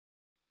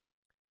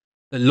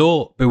The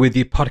Law Be With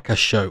You podcast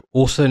show,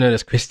 also known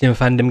as Christian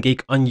Fandom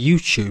Geek on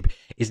YouTube,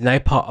 is now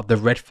part of the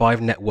Red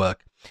 5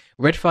 network.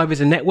 Red 5 is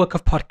a network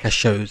of podcast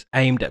shows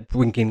aimed at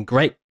bringing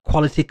great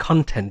quality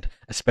content,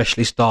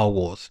 especially Star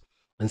Wars.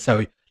 And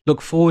so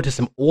look forward to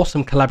some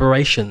awesome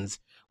collaborations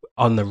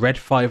on the Red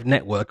 5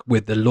 network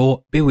with the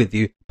Law Be With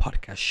You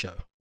podcast show.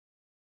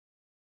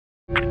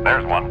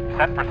 There's one.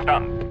 Set for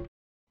stun.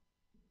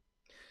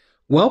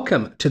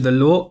 Welcome to the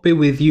Law Be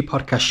With You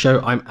podcast show.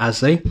 I'm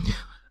Azzy.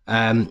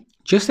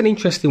 Just an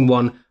interesting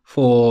one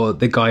for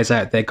the guys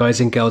out there, guys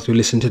and girls who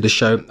listen to the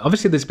show.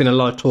 Obviously, there's been a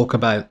lot of talk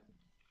about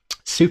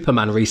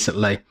Superman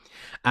recently.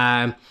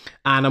 And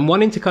I'm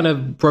wanting to kind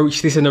of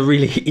broach this in a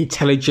really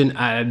intelligent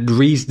and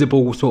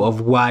reasonable sort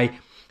of way,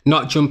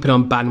 not jumping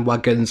on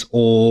bandwagons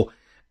or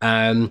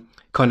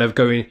kind of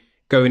going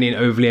in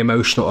overly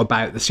emotional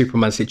about the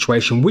Superman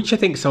situation, which I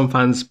think some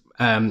fans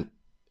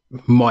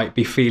might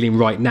be feeling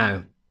right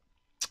now.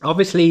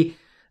 Obviously,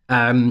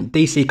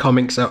 DC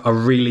Comics are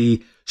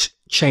really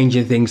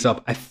changing things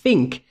up. I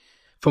think,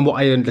 from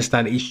what I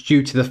understand, it's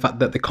due to the fact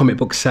that the comic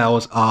book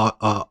sales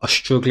are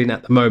struggling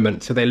at the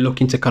moment. So they're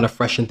looking to kind of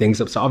freshen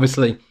things up. So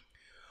obviously,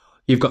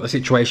 you've got the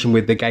situation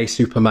with the gay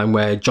Superman,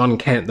 where Jon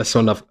Kent, the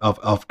son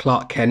of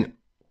Clark Kent,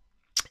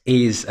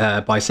 is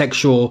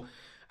bisexual,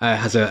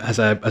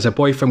 has a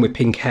boyfriend with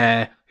pink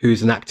hair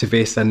who's an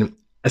activist, and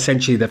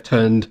essentially they've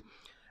turned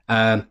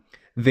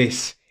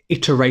this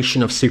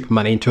iteration of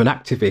Superman into an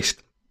activist.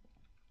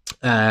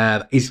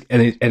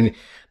 And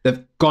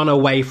they've gone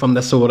away from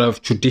the sort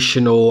of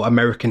traditional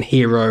American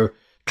hero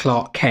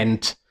Clark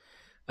Kent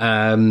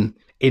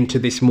into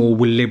this more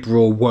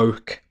liberal,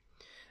 woke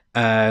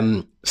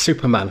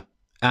Superman,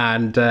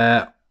 and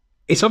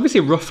it's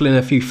obviously ruffling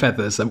a few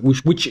feathers,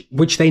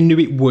 which they knew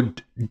it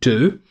would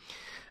do.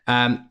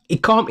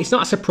 It's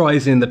not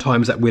surprising in the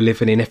times that we're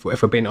living in, if we're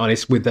being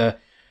honest, with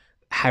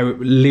how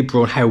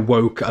liberal and how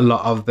woke a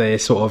lot of the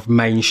sort of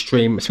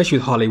mainstream, especially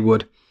with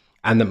Hollywood,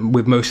 and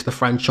with most of the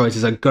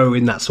franchises are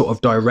going that sort of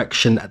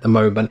direction at the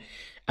moment.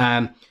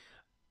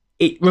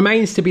 It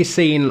remains to be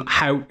seen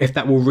if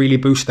that will really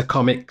boost the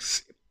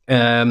comics.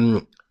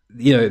 There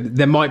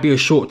might be a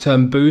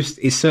short-term boost.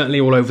 It's certainly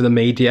all over the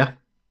media.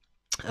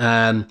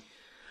 The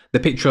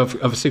picture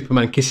of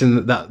Superman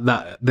kissing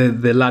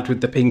the lad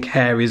with the pink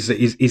hair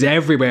is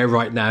everywhere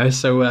right now.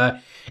 So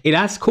it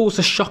has caused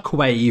a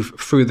shockwave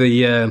through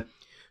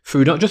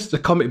not just the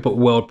comic book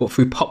world, but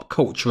through pop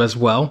culture as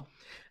well.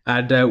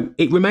 And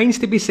it remains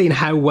to be seen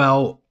how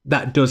well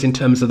that does in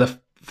terms of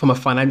from a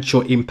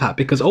financial impact,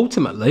 because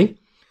ultimately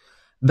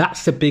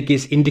that's the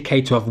biggest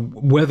indicator of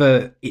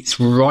whether it's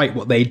right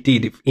what they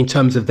did in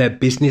terms of their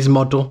business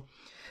model.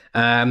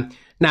 Now,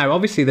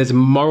 obviously, there's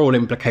moral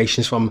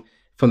implications from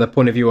the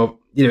point of view of,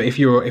 if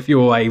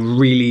you're a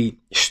really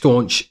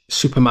staunch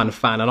Superman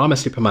fan, and I'm a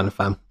Superman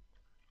fan,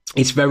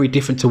 it's very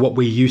different to what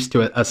we're used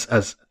to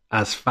as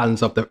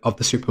fans of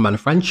the Superman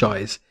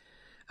franchise.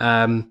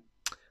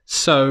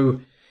 So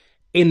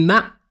in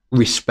that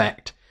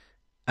respect,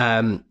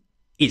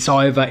 it's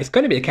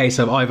going to be a case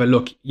of either,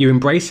 look, you're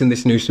embracing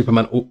this new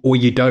Superman or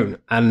you don't.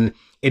 And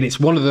it's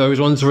one of those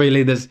ones,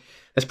 really. There's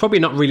probably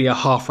not really a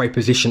halfway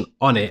position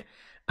on it.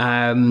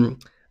 For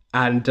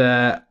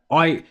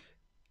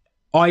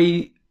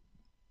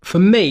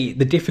me,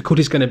 the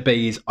difficulty is going to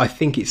be I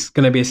think it's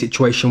going to be a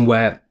situation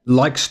where,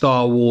 like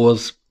Star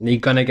Wars, you're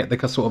going to get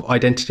the sort of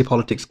identity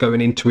politics going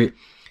into it.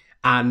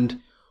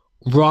 And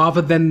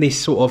rather than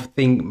this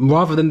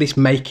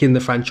making the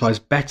franchise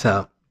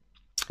better,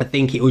 I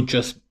think it would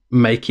just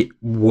make it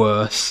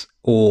worse,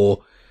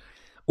 or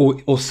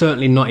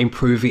certainly not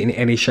improve it in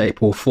any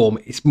shape or form.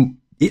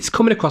 It's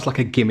coming across like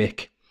a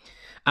gimmick,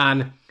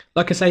 and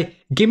like I say,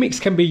 gimmicks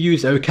can be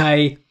used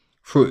okay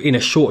in a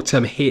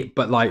short-term hit,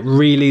 but like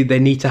really, they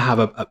need to have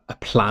a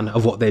plan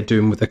of what they're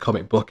doing with the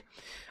comic book.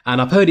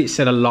 And I've heard it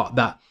said a lot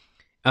that.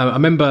 I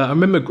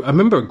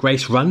remember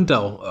Grace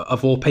Randall,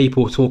 of all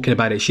people, talking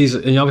about it.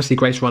 And obviously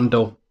Grace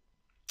Randall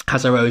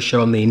has her own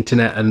show on the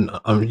internet and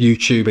on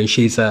YouTube, and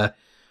she's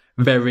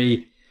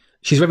very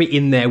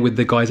in there with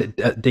the guys at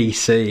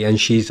DC, and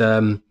she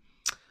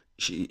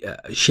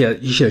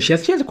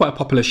has quite a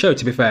popular show,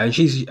 to be fair, and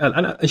she's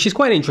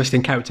quite an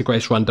interesting character,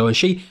 Grace Randall. And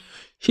I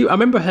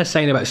remember her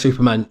saying about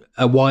Superman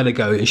a while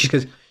ago, and she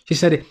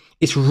said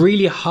it's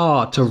really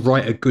hard to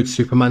write a good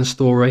Superman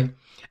story,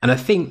 and I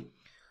think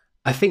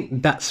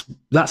that's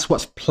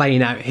what's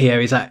playing out here,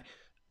 is that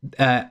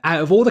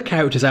out of all the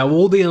characters, out of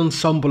all the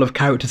ensemble of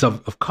characters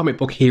of comic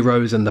book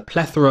heroes and the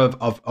plethora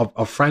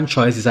of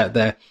franchises out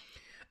there,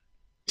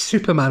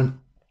 Superman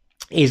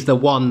is the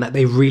one that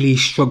they really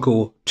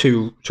struggle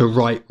to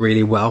write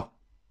really well.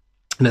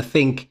 And I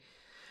think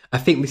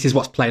this is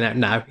what's playing out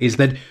now, is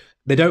that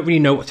they don't really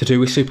know what to do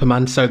with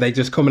Superman, so they're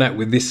just coming out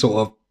with this sort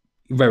of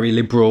very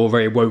liberal,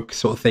 very woke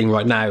sort of thing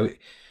right now.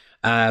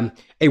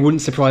 It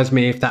wouldn't surprise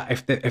me if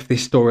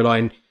this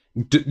storyline,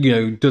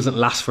 doesn't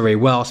last very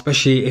well,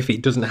 especially if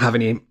it doesn't have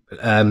any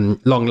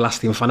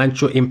long-lasting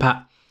financial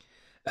impact.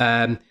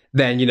 Then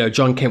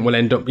Jon Kent will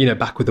end up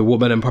back with a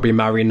woman and probably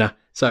marrying her.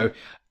 So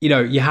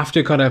you have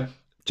to kind of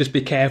just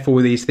be careful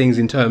with these things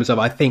in terms of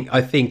I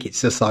think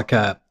it's just like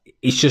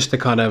it's just to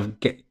kind of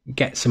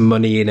get some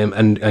money in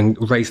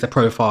and raise the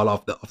profile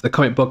of the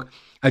comic book.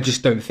 I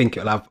just don't think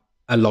it'll have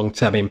a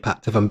long-term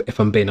impact if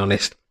I'm being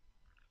honest.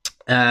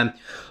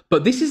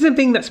 But this is the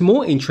thing that's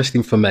more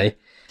interesting for me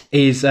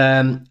is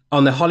on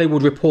the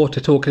Hollywood Reporter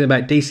talking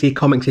about DC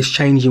Comics is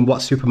changing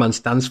what Superman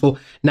stands for.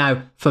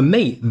 Now, for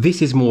me,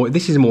 this is more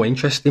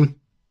interesting.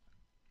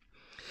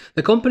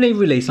 The company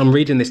released, I'm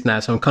reading this now,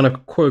 so I'm kind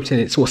of quoting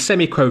it, sort of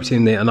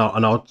semi-quoting it, and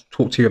I'll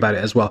talk to you about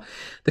it as well.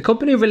 The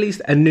company released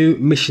a new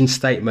mission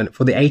statement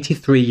for the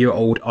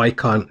 83-year-old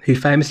icon who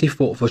famously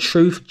fought for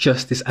truth,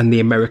 justice, and the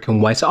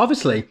American way. So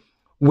obviously,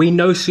 we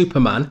know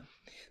Superman.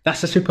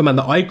 That's the Superman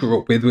that I grew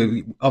up with.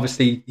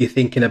 Obviously, you're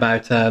thinking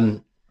about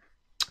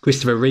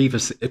Christopher Reeve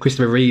as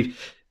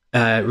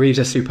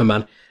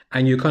Superman,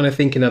 and you're kind of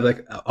thinking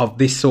of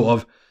this sort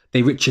of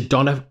the Richard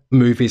Donner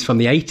movies from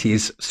the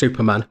 80s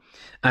Superman.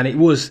 And it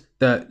was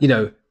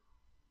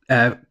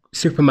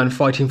Superman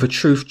fighting for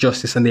truth,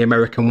 justice, and the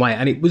American way.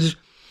 And it was,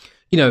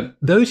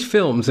 those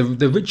films,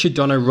 the Richard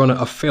Donner run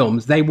of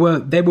films, they were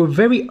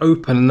very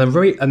open and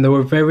they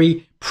were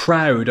very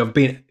proud of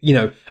being,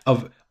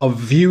 of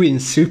viewing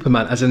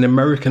Superman as an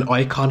American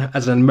icon,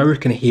 as an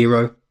American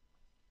hero,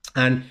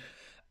 and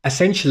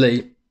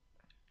essentially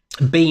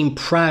being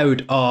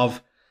proud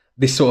of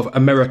this sort of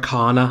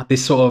Americana,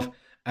 this sort of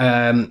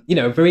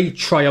very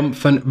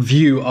triumphant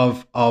view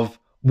of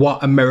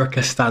what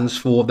America stands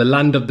for, the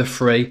land of the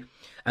free,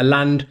 a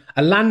land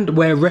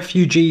where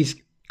refugees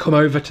come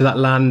over to that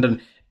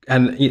land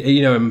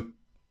and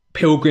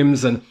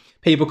pilgrims and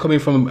people coming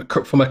from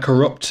a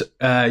corrupt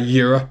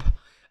Europe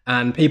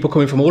and people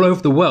coming from all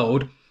over the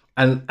world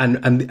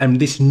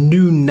and this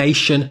new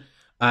nation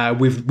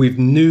with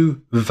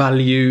new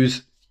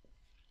values,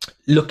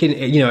 looking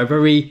at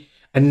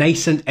a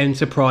nascent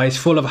enterprise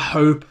full of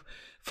hope,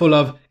 full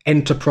of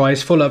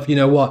enterprise, full of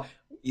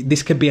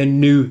this could be a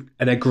new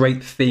and a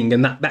great thing,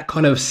 and that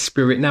kind of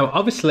spirit. Now,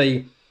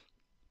 obviously,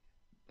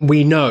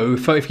 we know,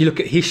 if you look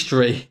at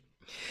history,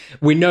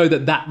 we know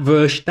that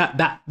version,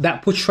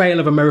 that portrayal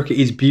of America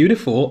is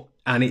beautiful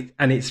and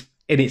it's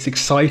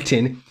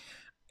exciting.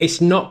 It's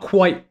not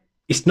quite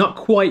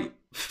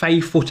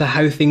faithful to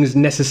how things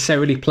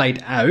necessarily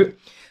played out.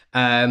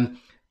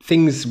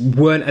 Things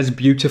weren't as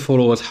beautiful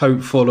or as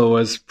hopeful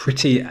or as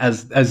pretty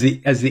as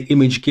the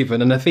image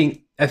given, and I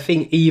think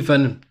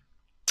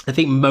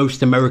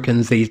most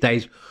Americans these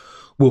days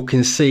will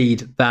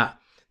concede that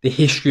the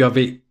history of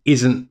it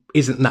isn't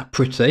that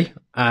pretty,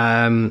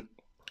 and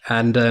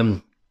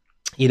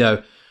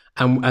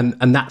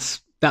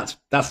that's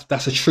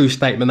a true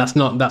statement. That's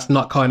not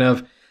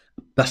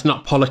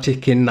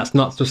politicking. That's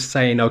not just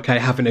saying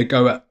having a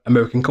go at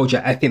American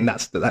culture. I think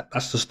that's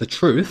just the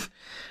truth.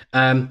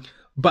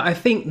 But I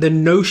think the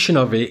notion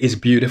of it is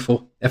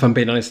beautiful. If I'm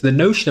being honest, the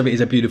notion of it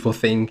is a beautiful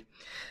thing.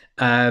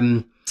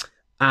 And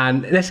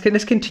let's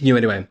continue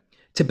anyway.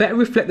 To better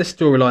reflect the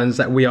storylines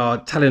that we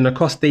are telling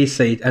across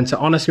DC and to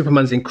honour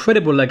Superman's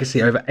incredible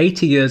legacy over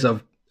 80 years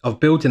of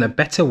building a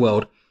better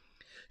world,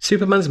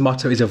 Superman's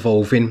motto is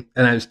evolving,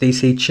 announced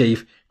DC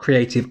Chief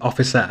Creative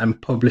Officer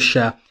and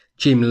Publisher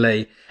Jim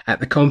Lee at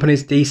the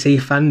company's DC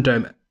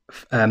Fandom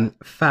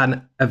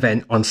fan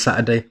event on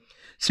Saturday.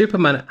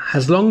 Superman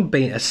has long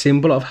been a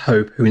symbol of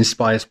hope who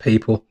inspires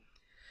people.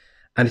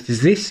 And it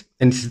is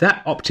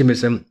that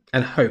optimism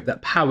and hope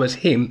that powers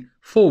him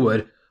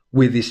forward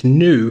with this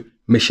new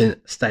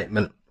mission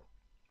statement.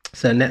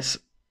 So let's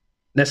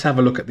have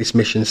a look at this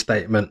mission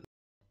statement.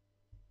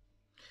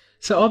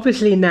 So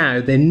obviously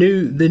now the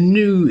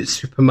new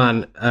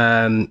Superman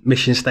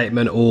mission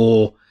statement,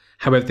 or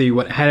however you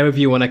want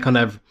to kind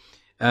of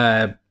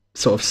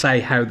sort of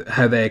say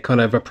how they're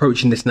kind of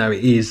approaching this now,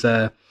 is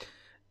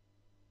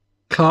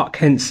Clark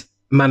Kent's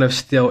Man of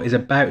Steel is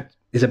about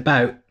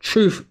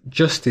truth,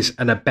 justice,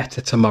 and a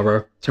better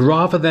tomorrow. So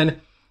rather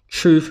than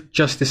truth,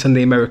 justice, and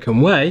the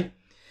American way,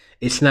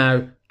 it's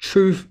now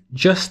truth,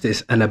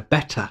 justice, and a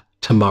better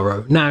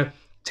tomorrow. Now,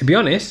 to be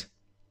honest,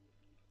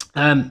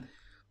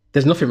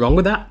 there's nothing wrong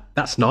with that.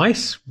 That's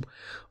nice.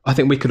 I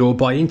think we could all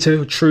buy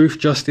into truth,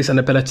 justice, and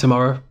a better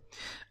tomorrow.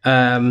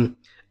 And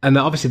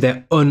obviously,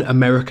 they're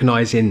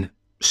un-Americanizing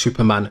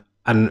Superman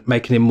and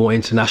making him more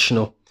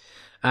international.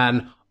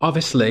 And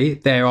obviously,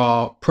 there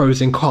are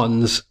pros and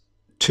cons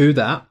to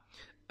that.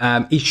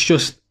 It's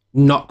just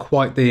not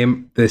quite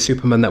the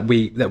Superman that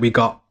we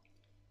got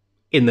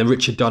in the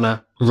Richard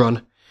Donner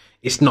run.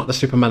 It's not the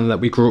Superman that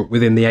we grew up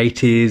with in the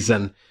 80s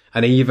and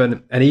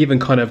even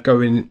kind of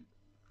going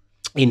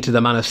into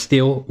the Man of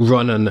Steel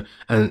run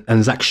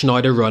and Zack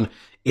Snyder run.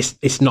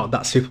 It's not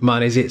that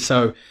Superman, is it?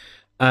 So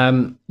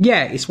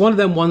it's one of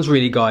them ones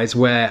really, guys,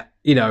 where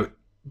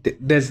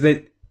there's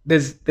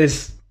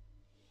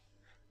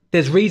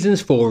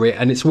reasons for it,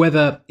 and it's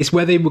whether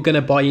we're going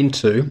to buy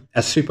into,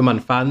 as Superman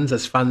fans,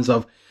 as fans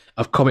of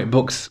comic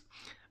books,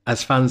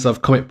 as fans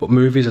of comic book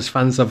movies, as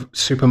fans of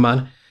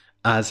Superman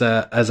as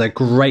a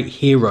great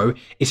hero.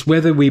 It's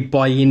whether we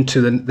buy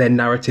into their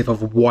narrative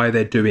of why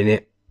they're doing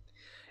it.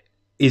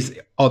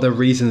 Are the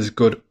reasons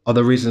good? Are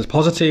the reasons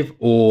positive,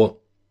 or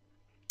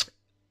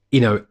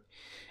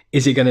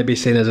is it going to be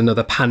seen as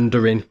another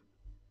pandering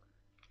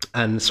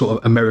and sort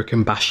of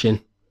American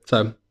bashing?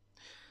 So,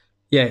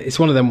 yeah, it's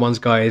one of them ones,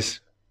 guys.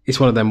 It's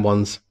one of them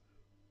ones.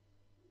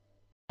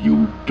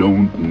 You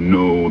don't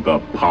know the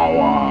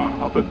power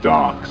of the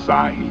dark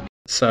side.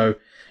 So,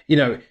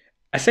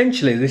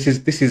 essentially,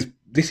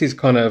 this is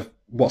kind of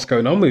what's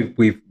going on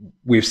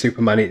with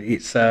Superman.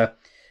 It's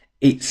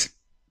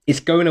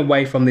going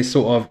away from this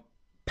sort of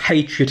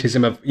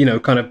patriotism of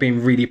kind of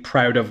being really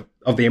proud of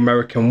the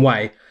American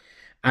way,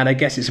 and I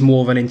guess it's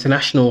more of an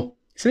international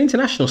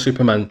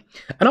Superman.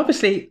 And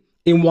obviously,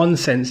 in one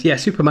sense, yeah,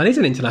 Superman is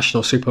an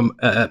international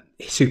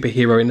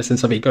superhero in the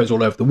sense of he goes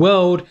all over the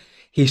world.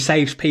 He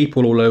saves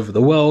people all over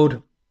the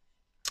world.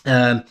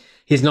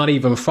 He's not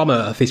even from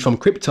Earth. He's from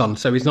Krypton.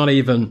 So he's not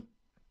even...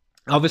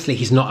 Obviously,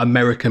 he's not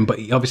American, but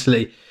he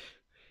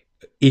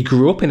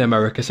grew up in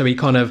America. So he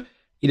kind of,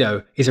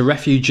 is a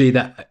refugee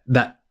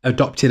that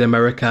adopted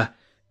America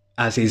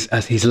as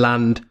his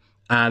land.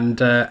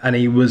 And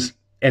he was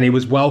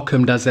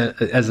welcomed as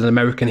an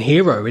American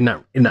hero in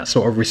that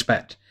sort of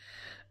respect.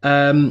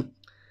 So,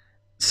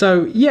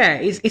 yeah,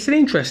 it's an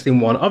interesting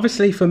one.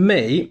 Obviously, for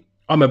me...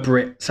 I'm a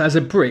Brit, so as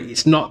a Brit,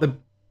 it's not the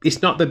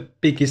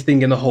biggest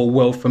thing in the whole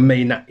world for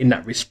me in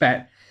that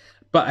respect.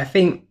 But I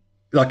think,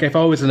 like, if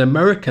I was an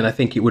American, I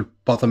think it would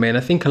bother me. And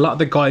I think there's a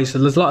lot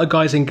of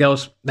guys and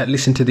girls that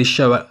listen to this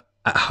show at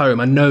home.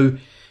 I know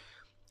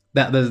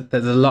that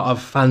there's a lot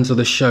of fans of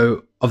the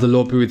show of The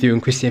Lord Be With You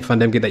and Christian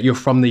Fandemke that you're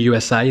from the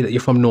USA, that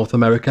you're from North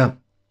America.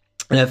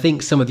 And I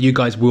think some of you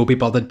guys will be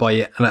bothered by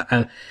it.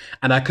 And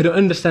I could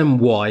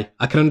understand why.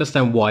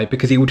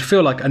 Because it would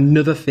feel like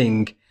another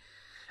thing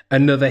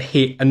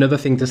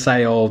to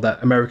say, that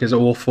America's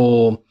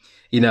awful,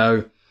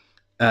 full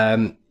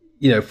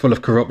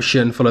of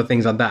corruption, full of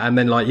things like that. And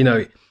then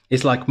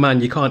it's like,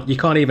 man, you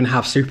can't even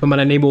have Superman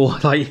anymore.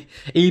 Like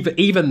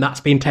even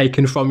that's been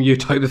taken from you,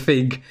 type of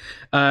thing.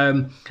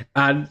 So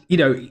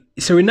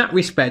in that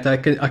respect, I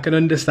can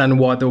understand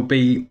why there'll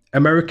be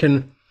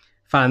American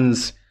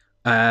fans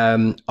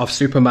of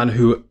Superman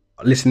who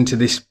listen to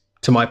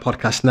my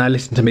podcast now,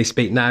 listen to me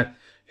speak now,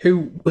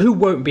 who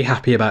won't be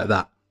happy about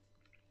that.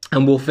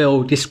 And will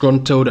feel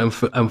disgruntled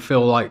and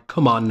feel like,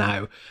 come on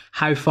now,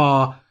 how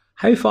far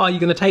are you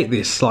going to take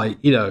this? Like,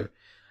 are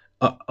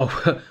you going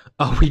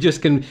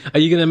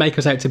to make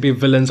us out to be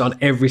villains on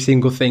every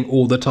single thing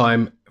all the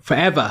time,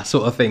 forever,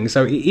 sort of thing?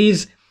 So it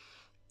is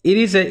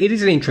an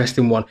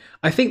interesting one.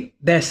 I think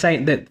they're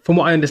saying that, from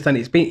what I understand,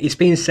 it's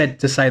been said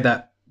to say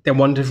that they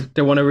want to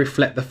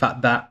reflect the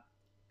fact that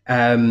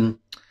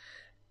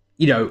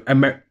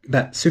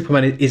that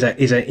Superman is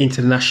an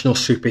international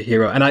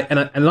superhero, and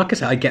like I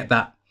said, I get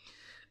that.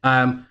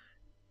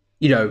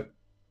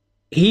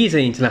 He is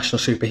an international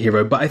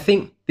superhero, but I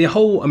think the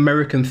whole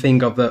American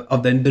thing of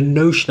the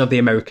notion of the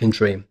American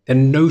dream, the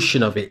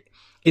notion of it,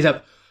 is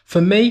that for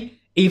me,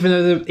 even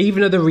though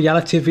the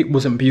reality of it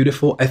wasn't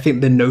beautiful, I think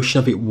the notion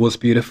of it was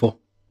beautiful.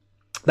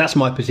 That's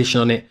my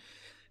position on it.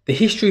 The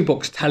history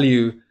books tell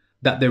you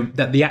that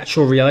the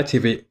actual reality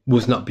of it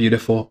was not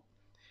beautiful.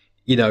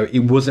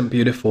 It wasn't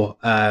beautiful.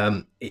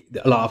 A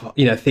lot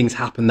of things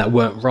happened that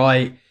weren't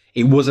right.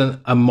 It wasn't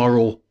a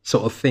moral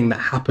sort of thing that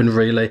happened,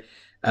 really.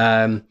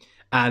 And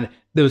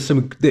there was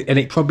some, and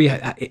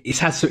it's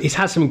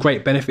had some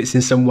great benefits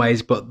in some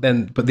ways, but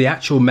the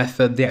actual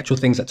method, the actual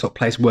things that took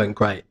place weren't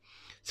great.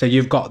 So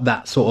you've got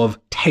that sort of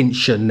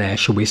tension there,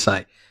 shall we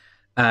say?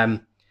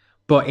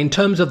 But in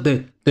terms of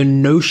the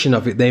notion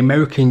of it, the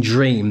American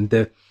dream,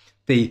 the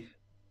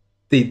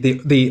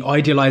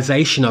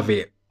idealization of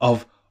it,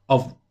 of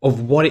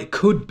what it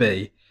could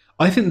be,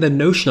 I think the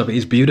notion of it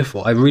is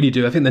beautiful. I really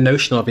do. I think the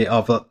notion of it,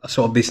 of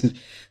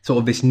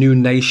this new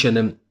nation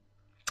and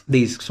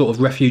these sort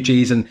of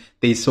refugees and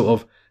these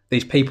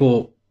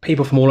people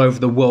from all over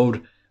the world,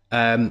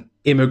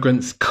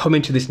 immigrants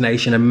coming to this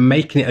nation and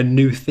making it a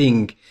new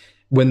thing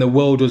when the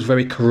world was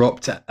very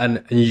corrupt,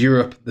 and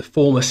Europe, the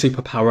former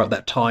superpower at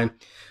that time,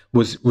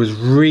 was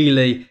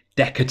really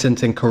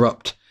decadent and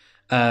corrupt.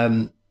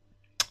 I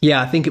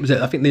think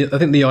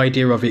the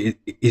idea of it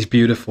is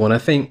beautiful, and I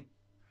think,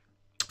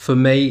 for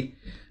me,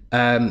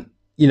 I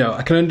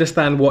can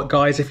understand what,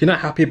 guys, if you're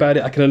not happy about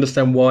it, I can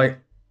understand why.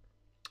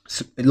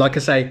 Like I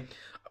say,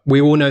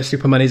 we all know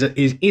Superman is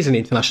an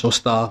international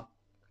star,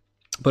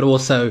 but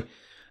also,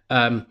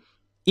 I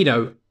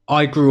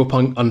grew up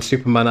on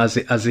Superman as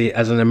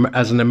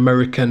an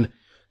American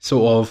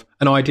sort of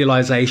an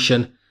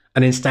idealization,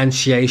 an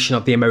instantiation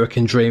of the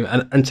American dream,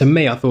 and to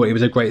me, I thought it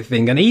was a great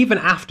thing. And even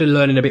after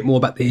learning a bit more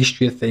about the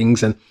history of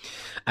things and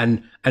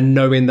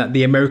knowing that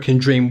the American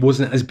dream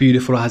wasn't as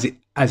beautiful as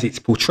it's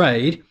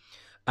portrayed,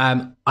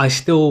 I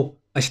still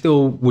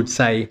would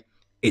say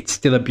it's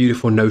still a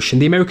beautiful notion.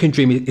 The American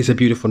dream is a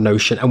beautiful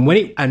notion,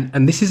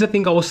 and this is the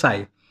thing I will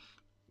say,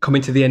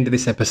 coming to the end of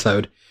this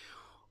episode,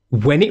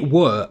 when it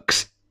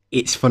works,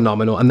 it's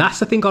phenomenal. And that's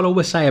the thing I'll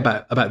always say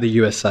about the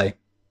USA,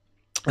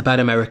 about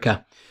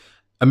America.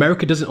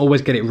 America doesn't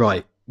always get it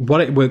right.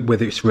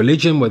 Whether it's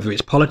religion, whether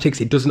it's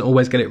politics, it doesn't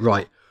always get it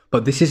right.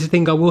 But this is the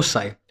thing I will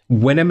say.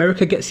 when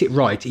America gets it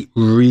right, it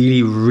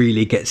really,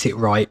 really gets it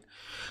right.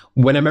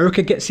 When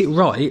America gets it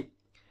right,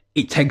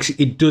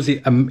 it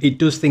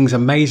does things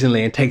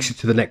amazingly and takes it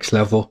to the next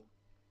level.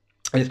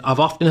 And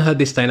I've often heard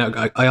this saying.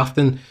 I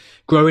often,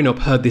 growing up,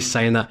 heard this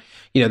saying that,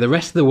 the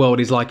rest of the world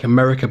is like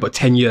America, but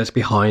 10 years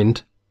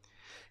behind.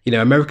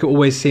 America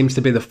always seems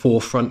to be the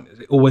forefront.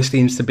 It always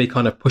seems to be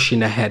kind of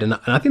pushing ahead. And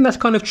I think that's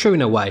kind of true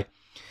in a way.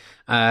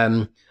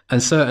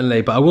 And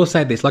certainly, but I will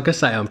say this, like I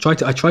say, I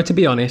try to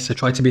be honest. I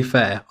try to be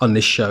fair on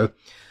this show.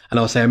 And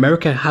I'll say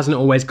America hasn't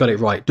always got it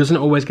right, doesn't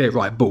always get it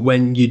right. But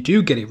when you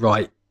do get it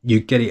right, you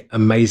get it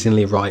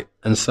amazingly right.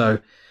 And so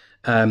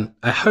I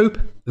hope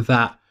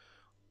that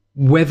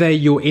whether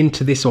you're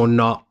into this or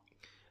not,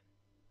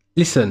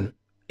 listen,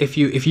 if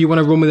you want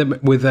to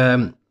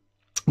run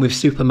with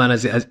Superman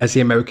as the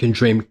American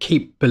dream,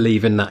 keep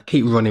believing that,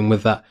 keep running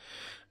with that.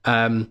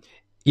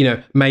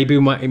 Maybe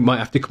you might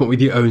have to come up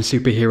with your own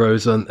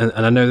superheroes.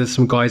 And I know there's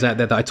some guys out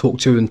there that I talk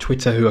to on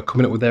Twitter who are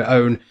coming up with their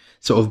own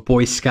sort of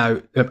Boy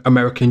Scout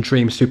American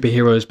dream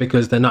superheroes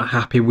because they're not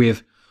happy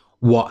with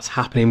what's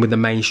happening with the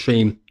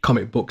mainstream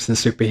comic books and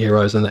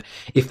superheroes. And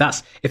if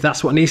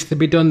that's what needs to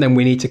be done, then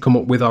we need to come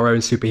up with our own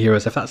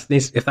superheroes.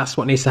 If that's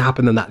what needs to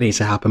happen, then that needs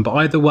to happen. But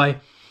either way,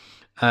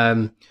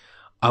 I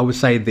would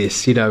say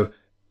this,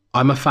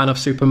 I'm a fan of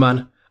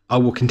Superman. I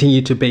will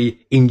continue to be,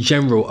 in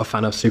general, a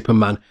fan of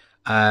Superman.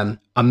 I'm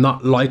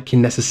not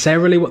liking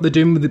necessarily what they're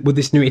doing with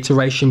this new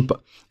iteration,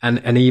 but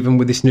and even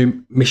with this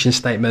new mission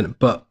statement.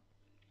 But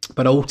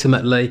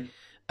ultimately,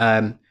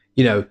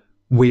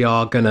 we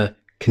are gonna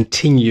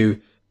continue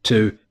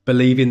to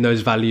believe in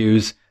those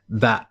values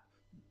that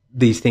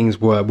these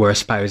things were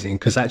espousing,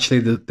 because actually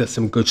there's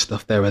some good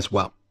stuff there as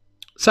well.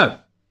 So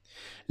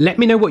let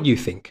me know what you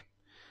think.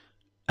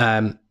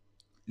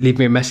 Leave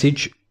me a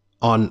message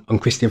on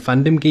Christian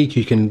Fandom Geek.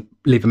 You can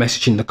leave a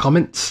message in the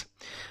comments.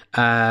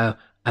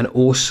 And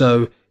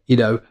also,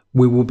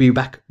 we will be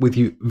back with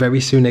you very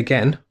soon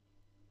again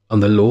on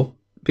the Law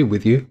Be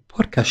With You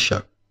podcast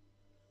show.